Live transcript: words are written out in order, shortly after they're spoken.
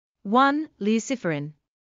1. Luciferin.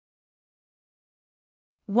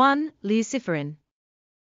 1. Luciferin.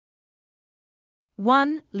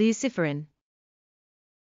 1. Luciferin.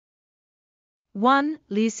 1.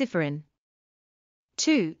 Luciferin.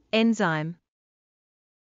 2. Enzyme.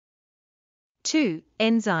 2.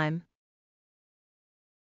 Enzyme.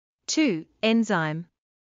 2. Enzyme.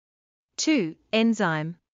 2.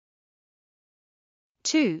 Enzyme.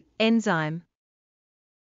 2. Enzyme.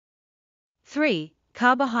 3.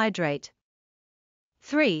 Carbohydrate.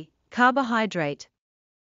 3. Carbohydrate.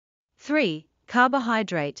 3.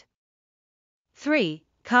 Carbohydrate. 3.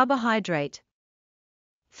 Carbohydrate.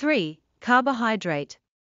 3. Carbohydrate.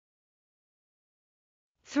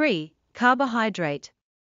 3. Carbohydrate.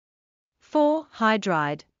 4.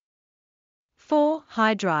 Hydride. 4.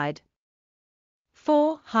 Hydride.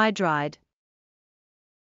 4. Hydride.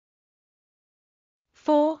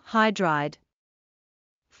 4. Hydride.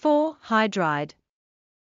 4. Hydride.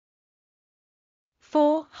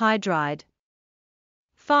 4. Hydride.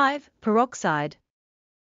 5. Peroxide.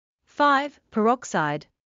 5. Peroxide.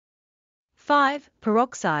 5.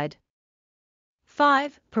 Peroxide.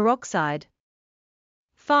 5. Peroxide.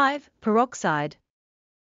 5. Peroxide.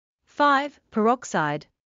 5. Peroxide.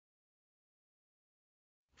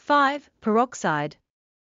 5. Peroxide.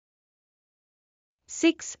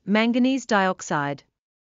 6. Manganese dioxide.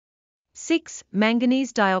 6.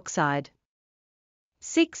 Manganese dioxide.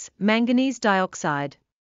 6. Manganese dioxide.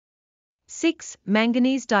 6.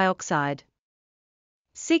 Manganese dioxide.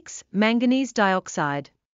 6. Manganese dioxide.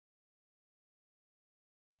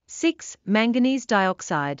 6. Manganese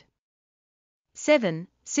dioxide. 7.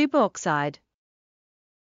 Superoxide.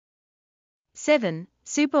 7.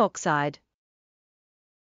 Superoxide.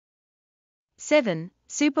 7.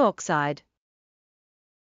 Superoxide.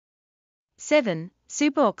 7.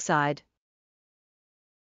 Superoxide.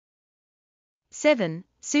 7.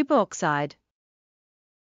 Superoxide.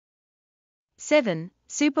 7.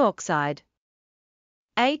 Superoxide.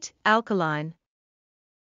 8. Alkaline.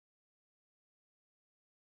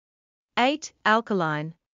 8.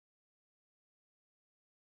 Alkaline.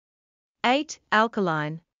 8.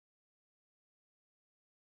 Alkaline.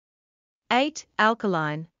 8.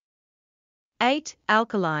 Alkaline. 8.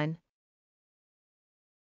 Alkaline.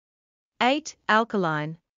 8.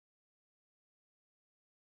 Alkaline.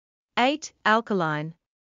 8. Alkaline.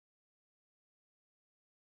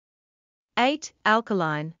 8.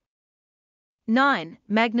 Alkaline. 9.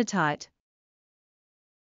 Magnetite.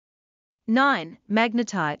 9.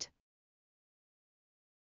 Magnetite.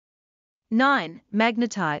 9.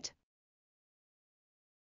 Magnetite.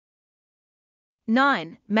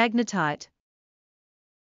 9. Magnetite.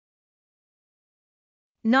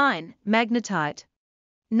 9. Magnetite.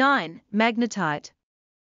 9. Magnetite.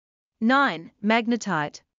 9.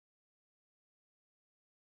 Magnetite.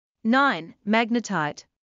 9. Magnetite.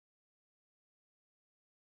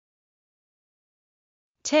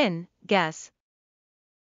 10. Gas.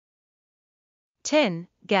 10.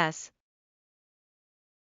 Gas.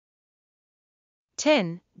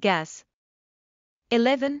 10. Gas.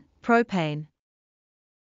 11. Propane.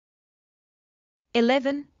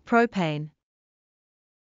 11. Propane.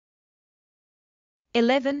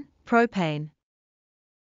 11. Propane.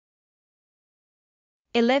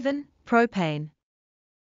 11. Propane.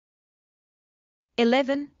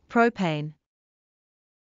 11. Propane.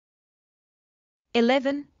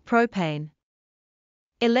 11. Propane.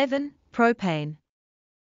 11. Propane.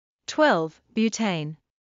 12. Butane.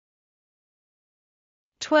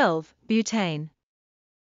 12. Butane.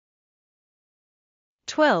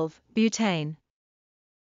 12. Butane.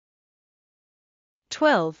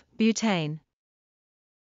 12. Butane.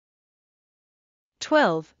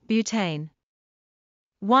 12. Butane.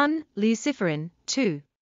 1. Luciferin. 2.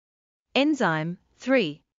 Enzyme.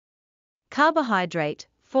 3. Carbohydrate.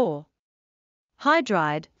 4.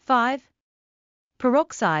 Hydride. 5.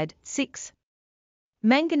 Peroxide. 6.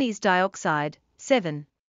 Manganese dioxide. 7.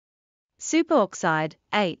 Superoxide.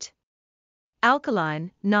 8.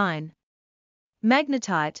 Alkaline. 9.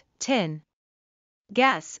 Magnetite. 10.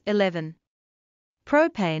 Gas. 11.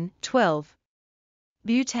 Propane. 12.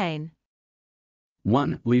 Butane.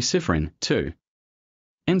 1. Luciferin. 2.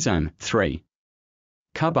 Enzyme. 3.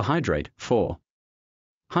 Carbohydrate. 4.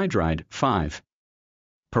 Hydride. 5.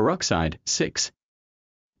 Peroxide. 6.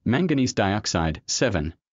 Manganese dioxide.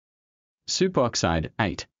 7. Superoxide.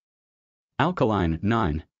 8. Alkaline.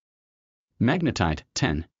 9. Magnetite.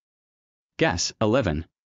 10. Gas. 11.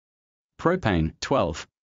 Propane. 12.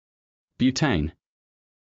 Butane.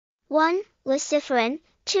 1. Luciferin.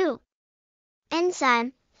 2.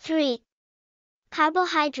 Enzyme. 3.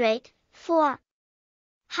 Carbohydrate. 4.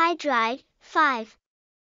 Hydride. 5.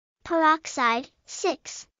 peroxide,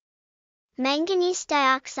 6. Manganese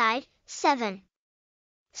dioxide, 7.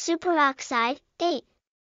 Superoxide, 8.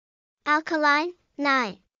 Alkaline,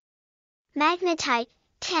 9. Magnetite,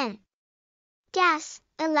 10. Gas,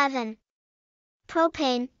 11.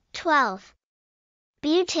 Propane, 12.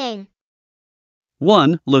 Butane.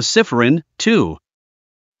 1. Luciferin, 2.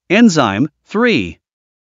 Enzyme, 3.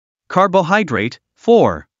 Carbohydrate,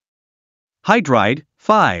 4. Hydride,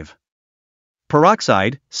 5.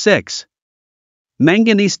 Peroxide, 6.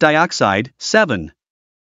 Manganese dioxide, 7.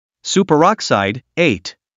 Superoxide,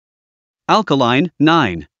 8. Alkaline,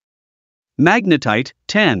 9. Magnetite,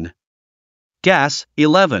 10. Gas,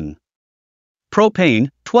 11. Propane,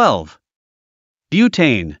 12.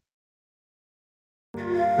 Butane.